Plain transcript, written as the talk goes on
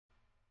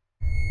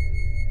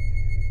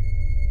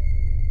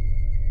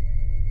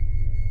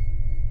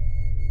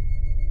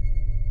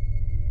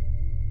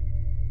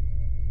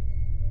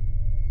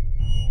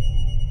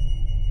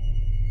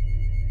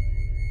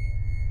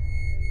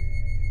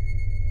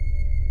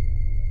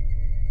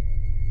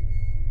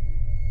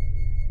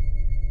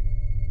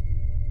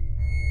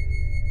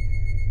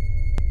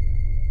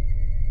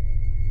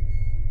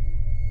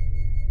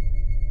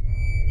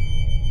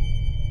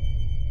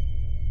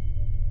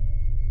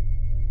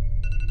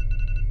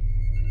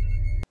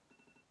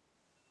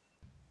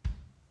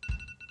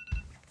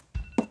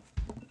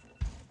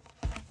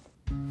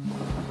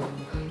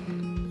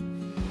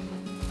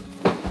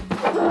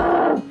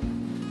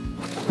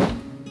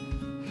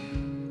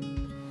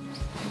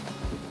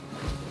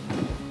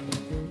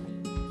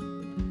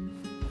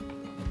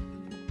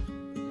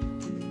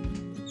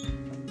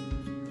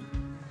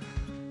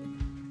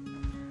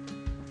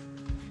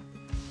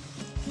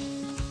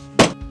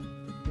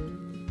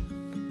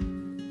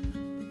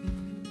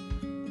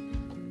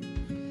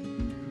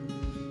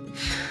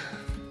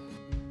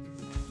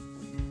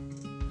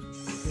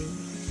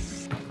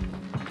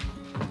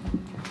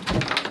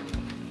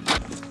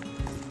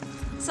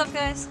up,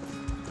 guys?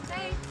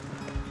 Hey.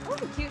 Oh,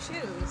 cute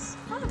shoes.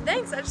 Oh,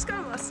 thanks. I just got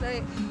them last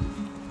night.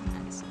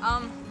 Nice.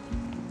 Oh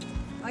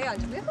yeah,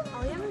 do we have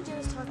All you have to do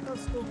is talk about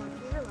school. Why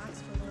don't we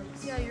relax for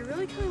once? Yeah, you're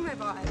really killing my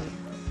vibe.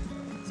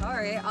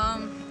 Sorry.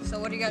 So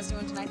what are you guys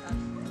doing tonight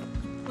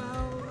then?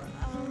 Well,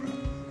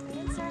 I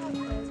didn't start on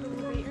plans, but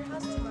we'll be at your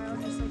house tomorrow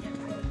and just like get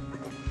ready.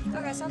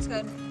 Okay, sounds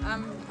good.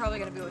 I'm probably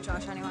gonna be with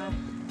Josh anyway.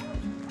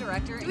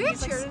 Director. Do we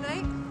have cheer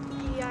tonight?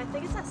 Yeah, I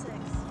think it's at 6.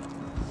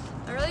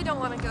 I really don't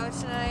want to go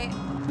tonight.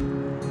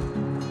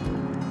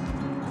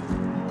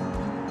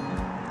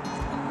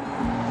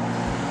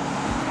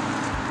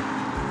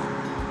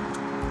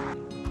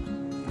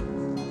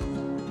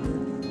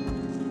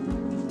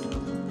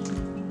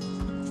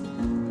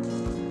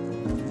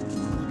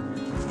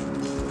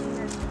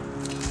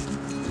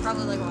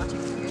 Probably like watching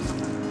movies.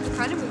 What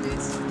kind of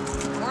movies?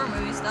 Horror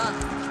movies, duh.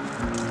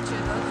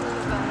 Dude, those are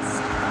the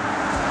best.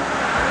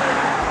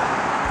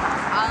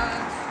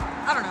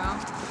 I don't know.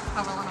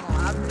 However long I'm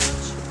allowed, pretty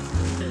much.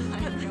 I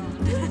have to go.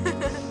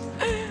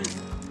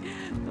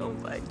 Oh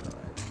my god.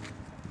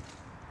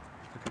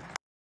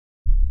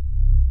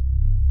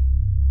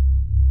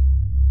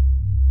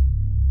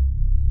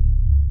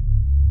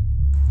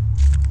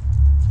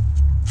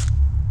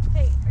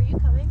 Hey, are you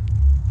coming?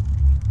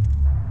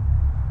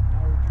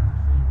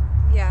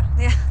 Yeah.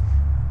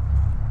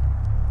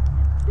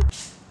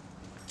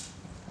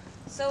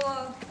 So,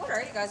 what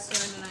are you guys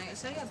doing tonight? You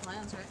said you had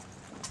plans, right?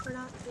 We're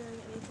not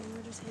doing anything.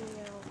 We're just hanging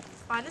out.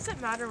 Why does it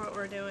matter what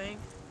we're doing?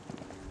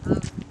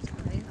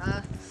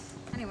 Sorry.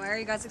 Anyway, are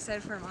you guys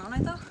excited for tomorrow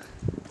night, though?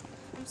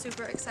 I'm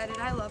super excited.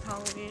 I love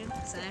Halloween.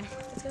 Same.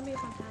 It's gonna be a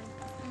fun time.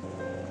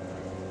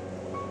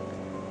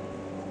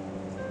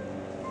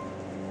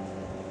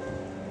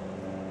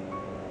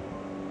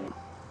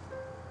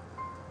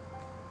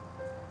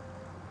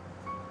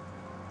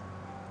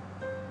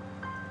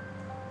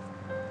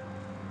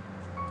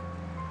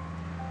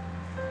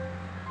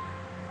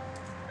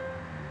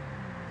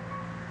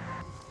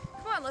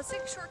 Come on, let's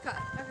take a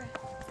shortcut. Okay.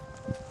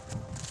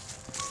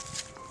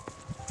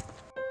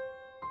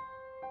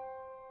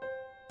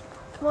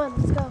 Come on,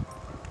 let's go.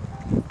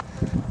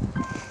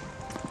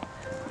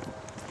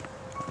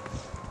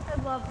 I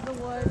love the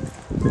woods.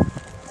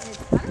 It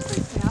kind of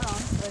freaks me out,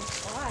 honestly.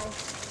 Why?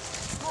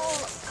 Well,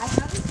 I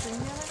had this dream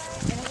the other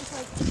night, and it was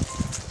like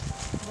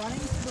running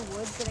through the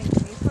woods getting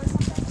chased or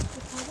something.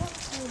 It's all about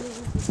finding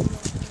the people.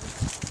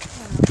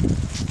 I don't know.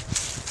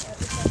 Yeah,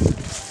 it's definitely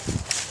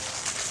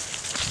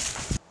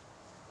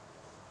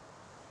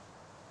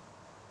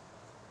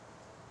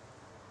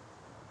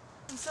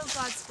I'm so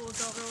glad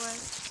school's over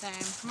with.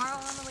 same. Tomorrow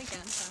on the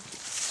weekend, so.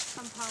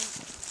 I'm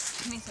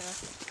pumped. Me too.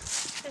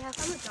 They have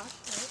fun with Josh,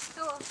 right?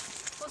 Cool.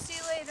 We'll see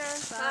you later.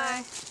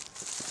 Bye.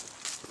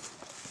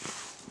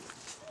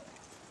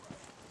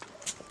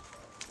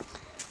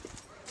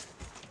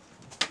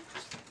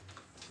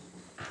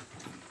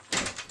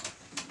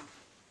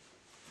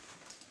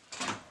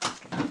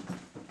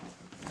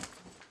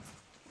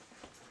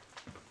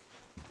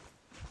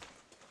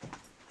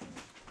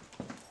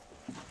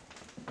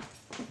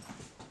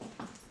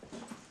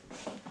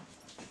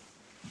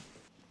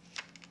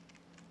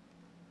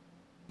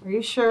 Are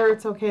you sure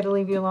it's okay to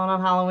leave you alone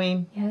on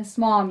Halloween? Yes,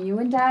 Mom. You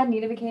and Dad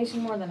need a vacation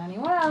more than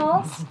anyone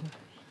else.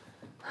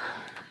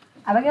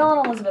 Abigail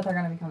and Elizabeth are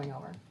going to be coming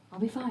over. I'll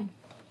be fine.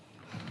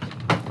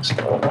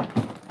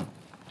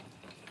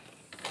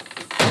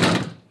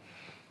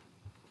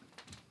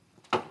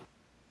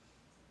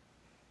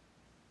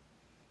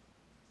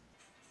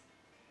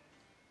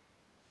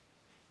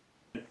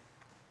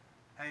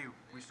 Hey,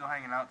 we still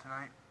hanging out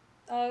tonight?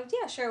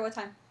 Yeah, sure. What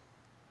time?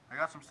 I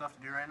got some stuff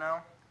to do right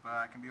now, but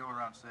I can be over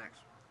around 6.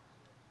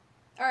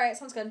 Alright,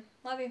 sounds good.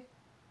 Love you.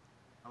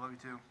 I love you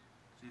too.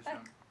 See you Bye.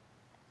 soon.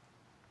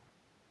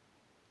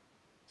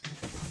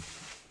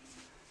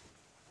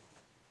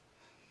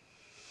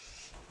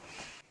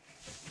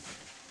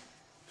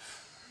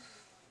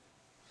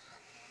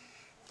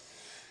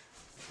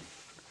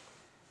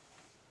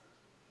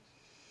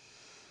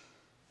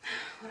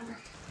 Whatever.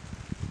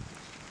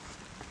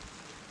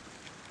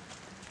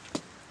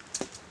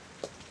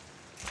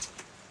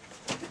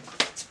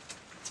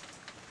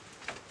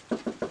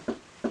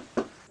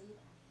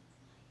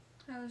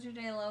 How was your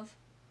day, love?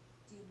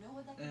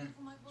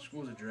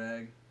 School's a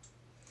drag.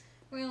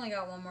 We only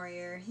got one more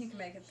year. You can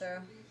make it through.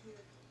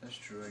 That's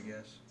true, I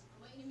guess.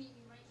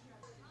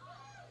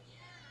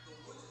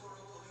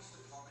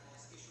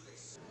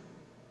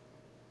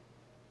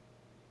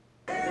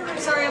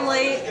 Sorry I'm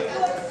late.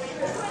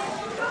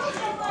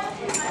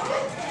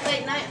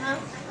 Late night, huh?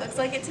 Looks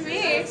like it to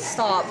me.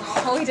 Stop.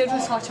 All we did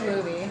was watch a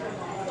movie.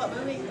 What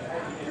movie?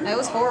 It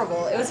was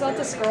horrible. It was about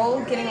this girl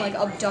getting like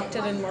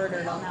abducted and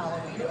murdered on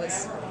Halloween. It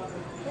was.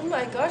 Oh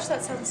my gosh,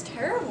 that sounds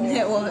terrible.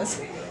 It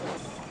was.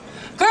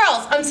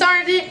 Girls, I'm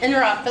sorry to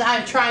interrupt, but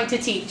I'm trying to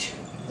teach.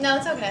 No,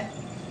 it's okay.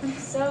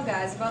 So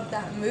guys, about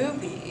that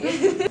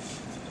movie.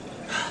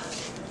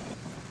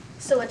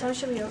 So what time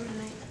should we over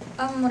tonight?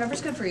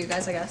 Whatever's good for you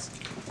guys, I guess.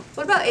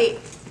 What about 8?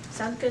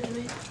 Sounds good to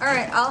me.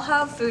 Alright, I'll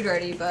have food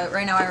ready, but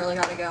right now I really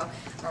gotta go.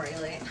 I'm already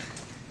late.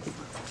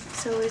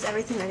 So is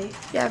everything ready?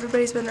 Yeah,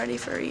 everybody's been ready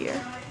for a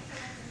year.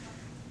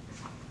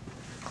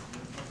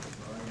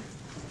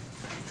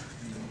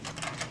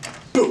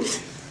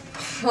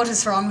 What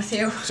is wrong with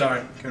you?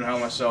 Sorry, couldn't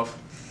help myself.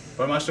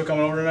 But am I still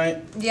coming over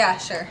tonight? Yeah,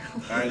 sure.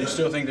 Alright, you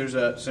still think there's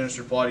a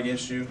sinister plot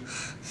against you?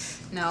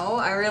 No,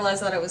 I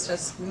realized that it was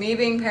just me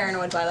being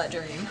paranoid by that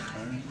dream.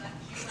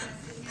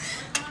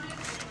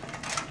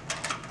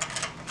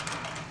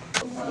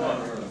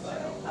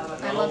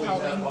 I love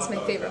Halloween. It's my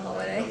favorite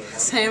holiday.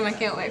 Same, I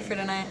can't wait for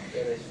tonight.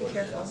 Be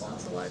careful,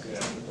 there's a lot of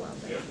crazy people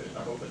out there.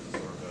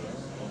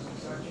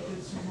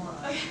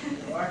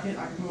 Well, I can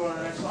move on to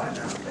the next slide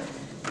now.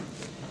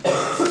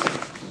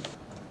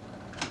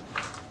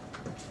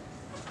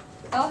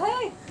 Oh,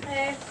 hey.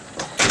 Hey.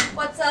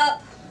 What's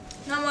up?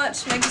 Not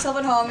much. Make yourself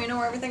at home. You know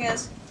where everything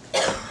is.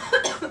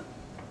 I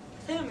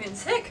think I'm getting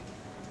sick.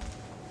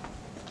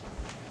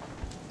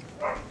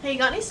 Hey, you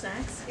got any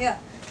snacks? Yeah.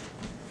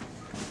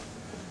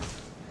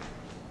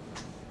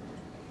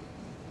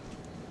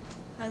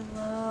 I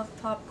love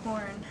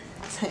popcorn.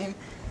 Same.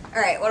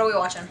 Alright, what are we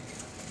watching?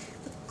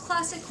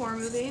 Classic horror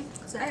movie,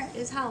 because it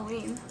is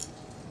Halloween.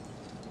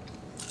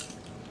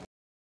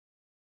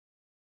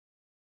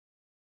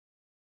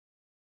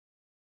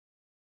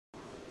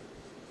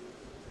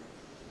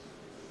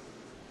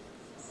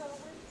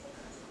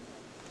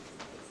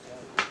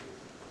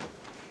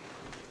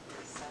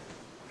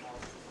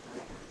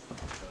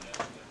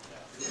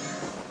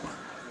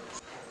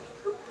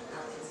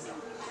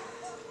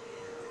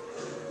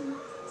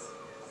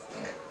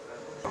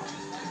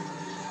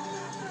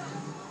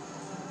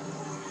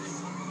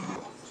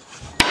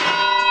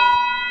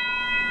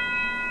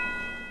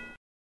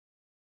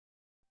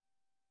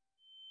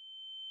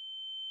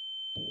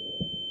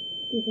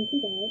 You think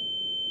you got it?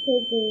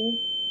 Hopefully.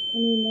 I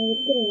mean, no,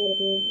 let's get her out of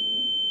here.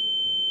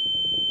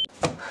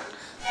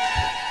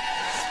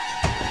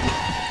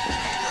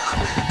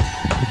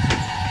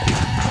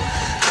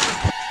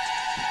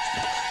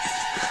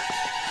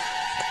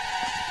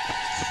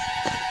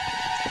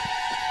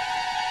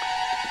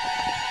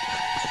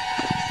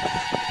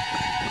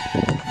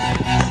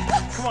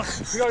 Come on,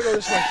 we gotta go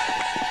this way.